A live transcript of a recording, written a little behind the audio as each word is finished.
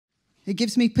It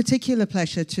gives me particular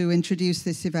pleasure to introduce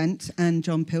this event and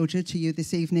John Pilger to you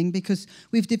this evening, because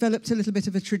we've developed a little bit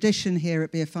of a tradition here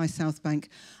at BFI South Bank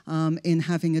in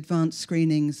having advanced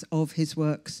screenings of his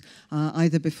works,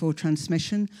 either before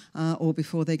transmission or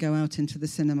before they go out into the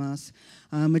cinemas.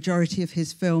 Majority of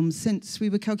his films, since we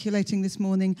were calculating this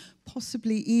morning,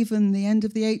 possibly even the end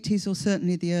of the 80s or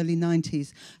certainly the early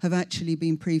 90s, have actually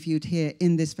been previewed here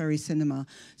in this very cinema.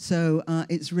 So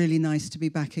it's really nice to be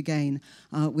back again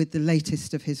with the latest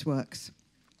of his works.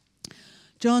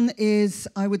 John is,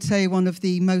 I would say, one of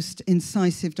the most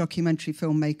incisive documentary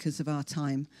filmmakers of our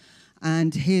time,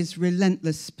 and his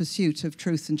relentless pursuit of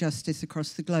truth and justice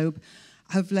across the globe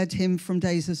have led him from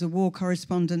days as a war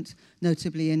correspondent,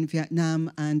 notably in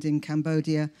Vietnam and in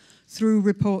Cambodia, through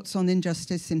reports on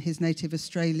injustice in his native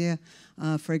Australia,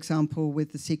 for example,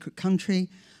 with The Secret Country,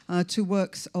 to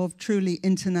works of truly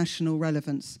international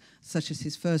relevance, such as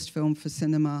his first film for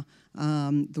cinema,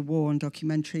 The War on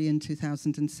Documentary in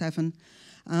 2007,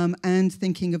 and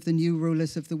thinking of The New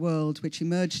Rulers of the World, which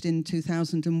emerged in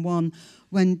 2001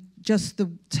 when just the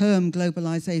term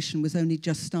globalization was only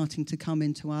just starting to come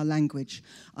into our language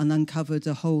and uncovered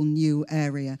a whole new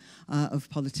area of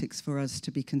politics for us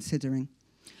to be considering.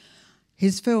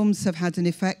 His films have had an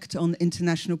effect on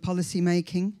international policy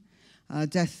making.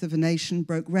 Death of a Nation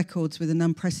broke records with an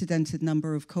unprecedented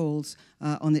number of calls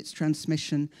on its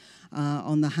transmission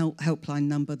on the helpline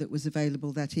number that was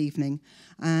available that evening.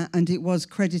 And it was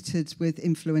credited with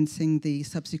influencing the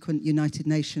subsequent United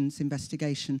Nations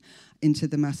investigation into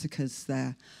the massacres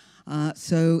there.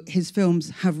 So his films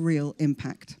have real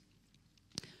impact.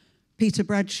 Peter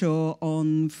Bradshaw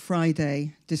on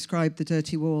Friday described The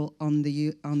Dirty Wall on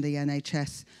the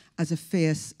NHS as a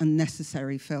fierce and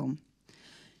necessary film.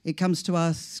 It comes to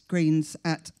our screens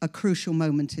at a crucial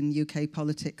moment in UK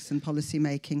politics and policy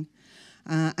making.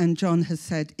 And John has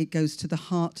said it goes to the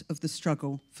heart of the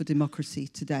struggle for democracy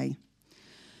today.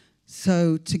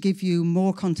 So to give you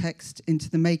more context into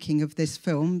the making of this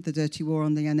film, The Dirty War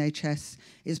on the NHS,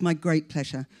 it's my great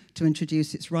pleasure to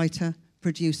introduce its writer,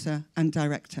 producer, and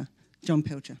director, John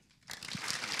Pilger.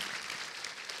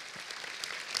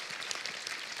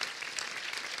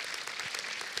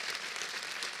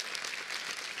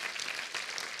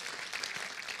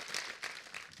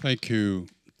 Thank you.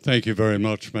 Thank you very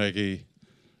much, Maggie.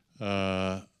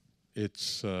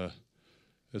 It's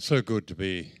so good to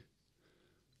be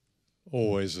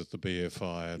always at the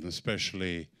BFI, and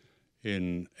especially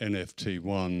in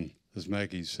NFT1. As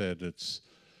Maggie said,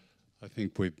 I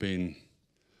think I've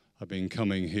been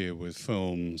coming here with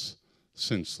films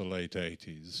since the late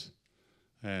 80s,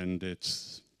 and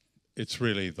it's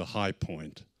really the high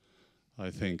point, I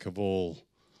think, of all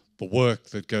the work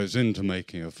that goes into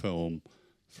making a film,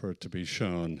 for it to be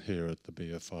shown here at the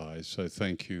BFI. So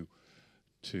thank you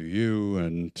to you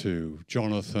and to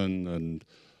Jonathan and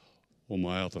all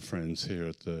my other friends here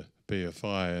at the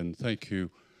BFI, and thank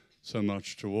you so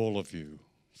much to all of you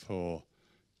for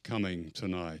coming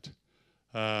tonight.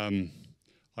 I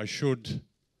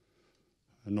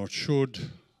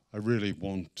really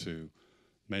want to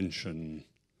mention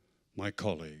my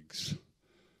colleagues.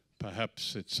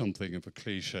 Perhaps it's something of a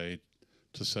cliche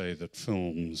to say that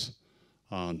films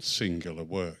aren't singular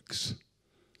works.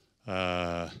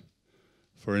 For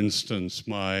instance,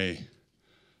 my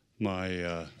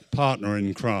partner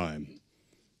in crime,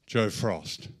 Joe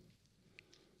Frost,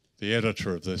 the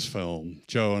editor of this film.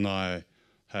 Joe and I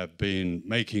have been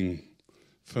making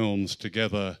films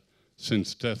together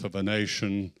since Death of a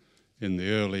Nation in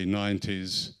the early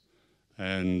 90s,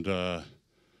 and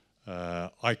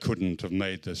I couldn't have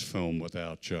made this film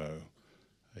without Joe.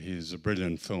 He's a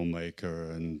brilliant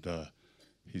filmmaker, and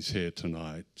he's here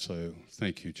tonight, so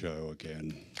thank you, Joe,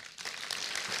 again.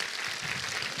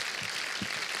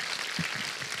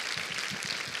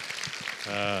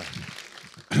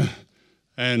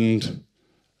 And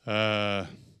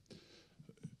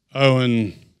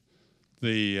Owen,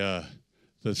 the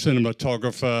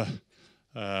cinematographer,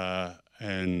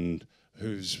 and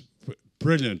whose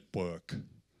brilliant work.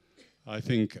 I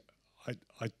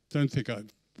don't think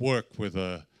I've worked with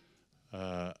a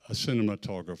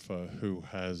cinematographer who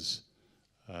has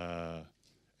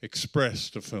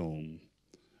expressed a film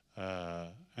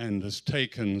and has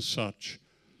taken such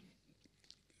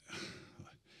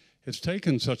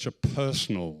a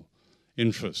personal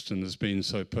interest and has been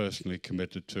so personally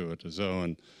committed to it as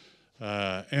Owen.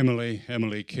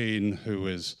 Emily Keane, who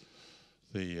is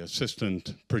the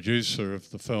assistant producer of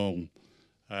the film,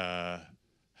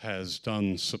 has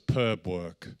done superb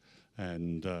work,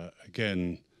 and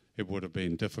again, it would have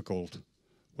been difficult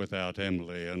without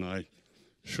Emily. And I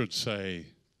should say,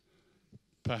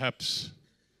 perhaps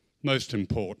most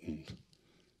important,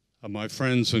 are my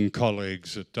friends and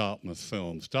colleagues at Dartmouth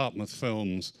Films. Dartmouth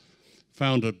Films,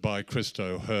 founded by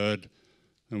Christo Hurd,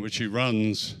 and which he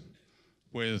runs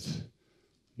with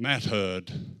Matt Hurd.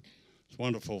 It's a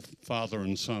wonderful father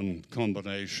and son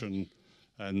combination,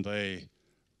 and they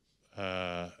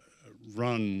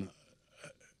run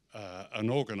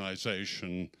an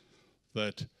organization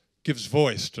that gives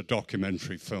voice to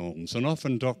documentary films, and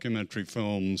often documentary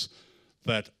films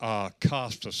that are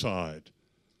cast aside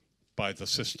by the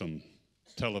system,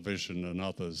 television and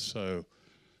others. So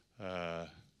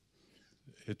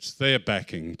it's their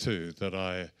backing too that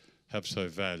I have so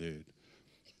valued.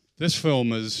 This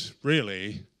film is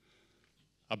really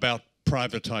about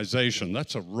privatization.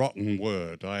 That's a rotten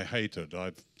word. I hate it.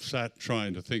 I've sat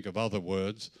trying to think of other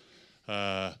words.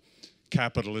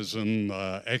 Capitalism,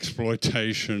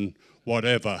 exploitation,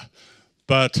 whatever.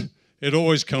 But it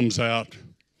always comes out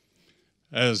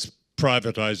as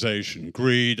privatization,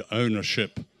 greed,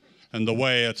 ownership, and the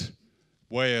way it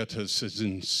has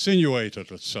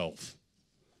insinuated itself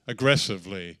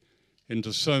aggressively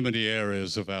into so many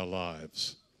areas of our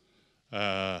lives.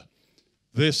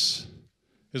 This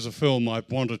is a film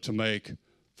I've wanted to make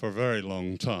for a very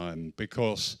long time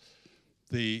because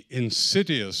the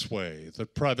insidious way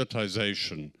that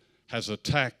privatization has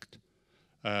attacked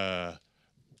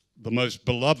the most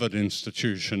beloved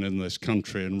institution in this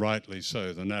country, and rightly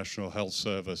so, the National Health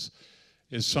Service,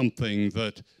 is something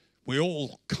that we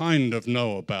all kind of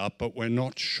know about, but we're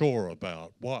not sure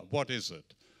about. What is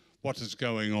it? What is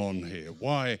going on here?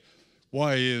 Why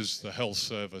is the health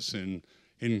service in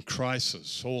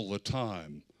crisis all the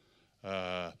time?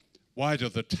 Why do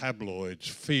the tabloids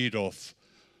feed off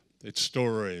its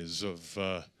stories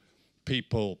of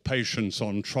people, patients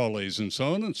on trolleys and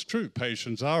so on? It's true,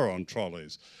 patients are on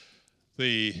trolleys.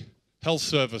 The health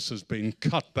service has been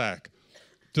cut back,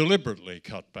 deliberately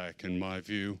cut back in my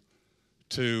view,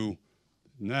 to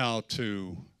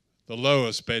the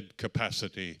lowest bed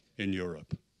capacity in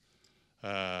Europe.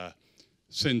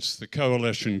 Since the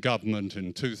coalition government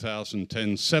in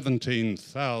 2010,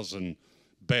 17,000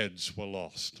 beds were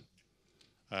lost.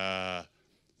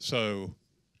 So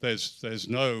there's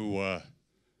no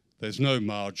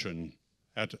margin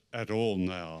at all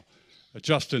now.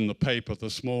 Just in the paper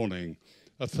this morning,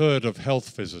 a third of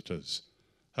health visitors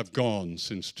have gone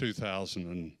since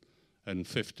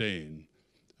 2015.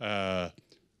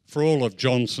 For all of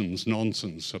Johnson's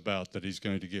nonsense about that he's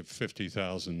going to give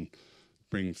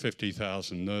bring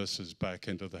 50,000 nurses back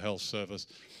into the health service,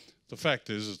 the fact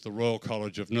is the Royal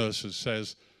College of Nurses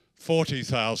says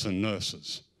 40,000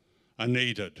 nurses are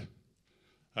needed.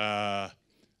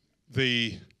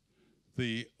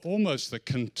 Almost the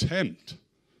contempt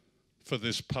for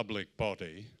this public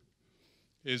body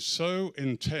is so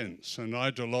intense and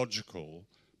ideological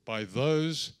by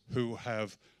those who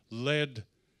have led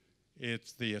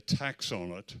the attacks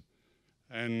on it,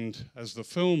 and as the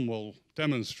film will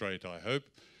demonstrate, I hope,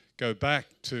 go back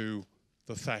to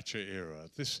the Thatcher era.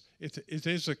 It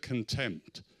is a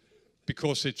contempt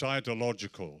because it's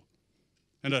ideological,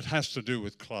 and it has to do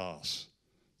with class,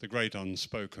 the great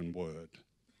unspoken word.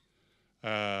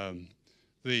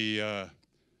 The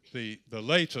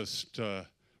latest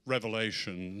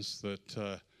revelations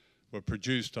that were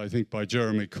produced, I think, by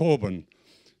Jeremy Corbyn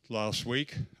last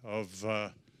week of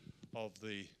the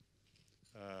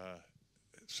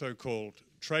so-called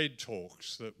trade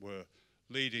talks that were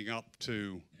leading up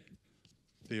to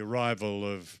the arrival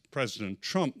of President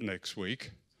Trump next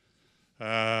week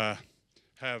have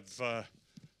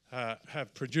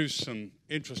produced some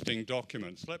interesting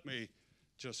documents. Let me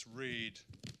just read,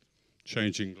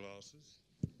 changing glasses.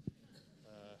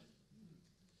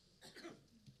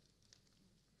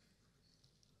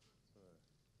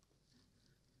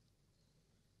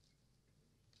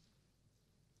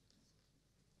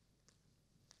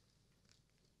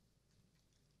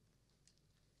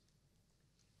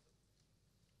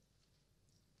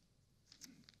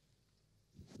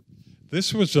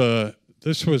 This was a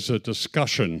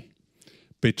discussion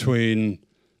between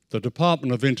the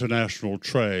Department of International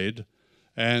Trade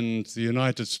and the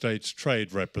United States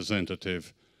Trade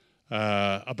Representative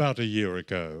about a year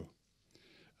ago.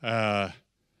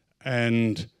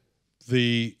 And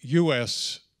the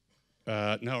US,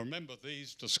 now remember,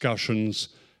 these discussions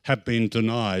have been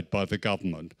denied by the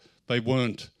government. They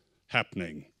weren't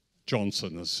happening,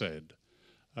 Johnson has said.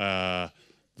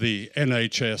 The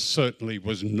NHS certainly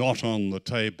was not on the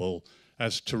table,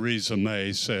 as Theresa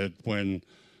May said when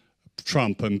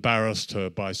Trump embarrassed her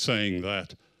by saying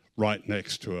that right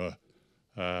next to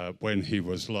her when he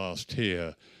was last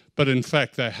here. But in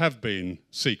fact, there have been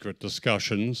secret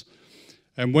discussions.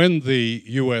 And when the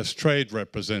US trade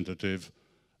representative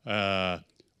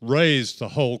raised the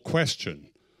whole question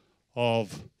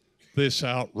of this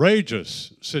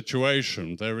outrageous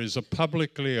situation. There is a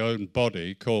publicly owned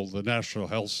body called the National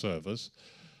Health Service,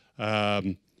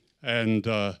 and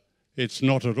it's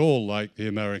not at all like the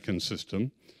American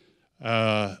system.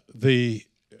 The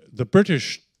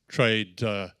British trade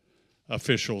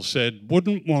official said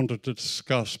wouldn't want to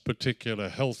discuss particular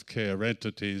healthcare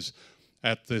entities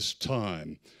at this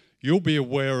time. You'll be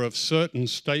aware of certain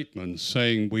statements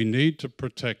saying we need to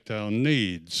protect our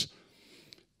needs.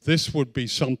 This would be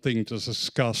something to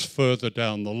discuss further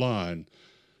down the line.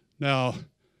 Now,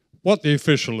 what the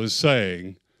official is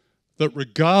saying, that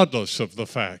regardless of the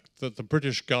fact that the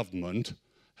British government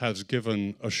has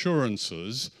given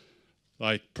assurances,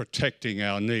 like protecting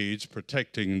our needs,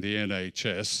 protecting the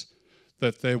NHS,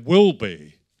 that there will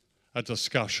be a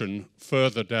discussion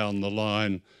further down the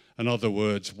line, in other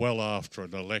words, well after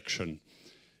an election.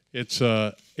 It's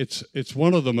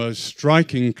one of the most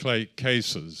striking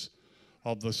cases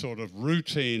of the sort of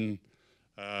routine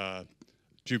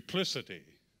duplicity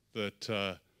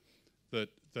that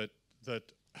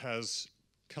has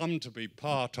come to be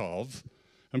part of,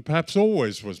 and perhaps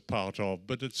always was part of,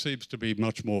 but it seems to be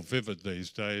much more vivid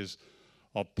these days,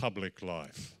 of public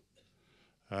life.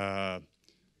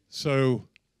 So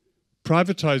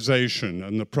privatization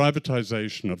and the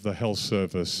privatization of the health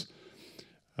service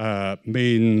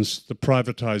means the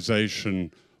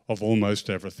privatization of almost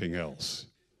everything else.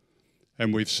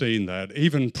 And we've seen that,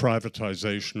 even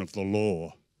privatization of the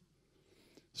law,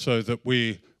 so that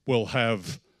we will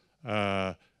have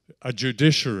a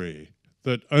judiciary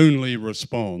that only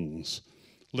responds,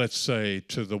 let's say,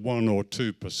 to the 1 or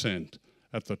 2%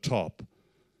 at the top.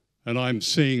 And I'm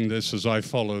seeing this as I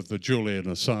follow the Julian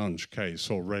Assange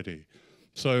case already.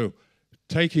 So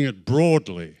taking it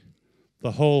broadly,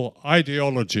 the whole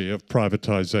ideology of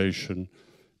privatization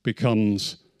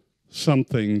becomes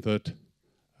something that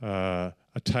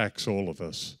attacks all of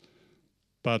us.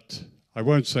 But I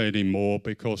won't say any more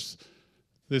because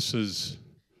this is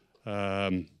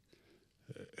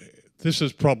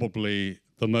probably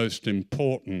the most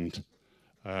important,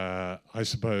 I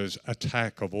suppose,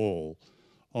 attack of all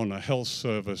on a health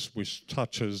service which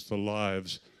touches the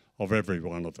lives of every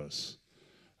one of us.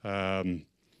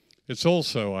 It's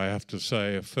also, I have to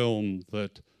say, a film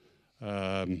that,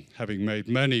 having made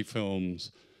many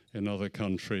films in other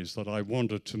countries, that I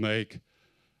wanted to make,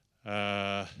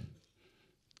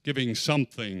 giving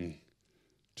something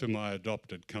to my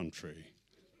adopted country.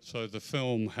 So the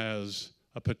film has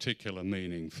a particular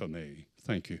meaning for me.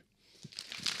 Thank you.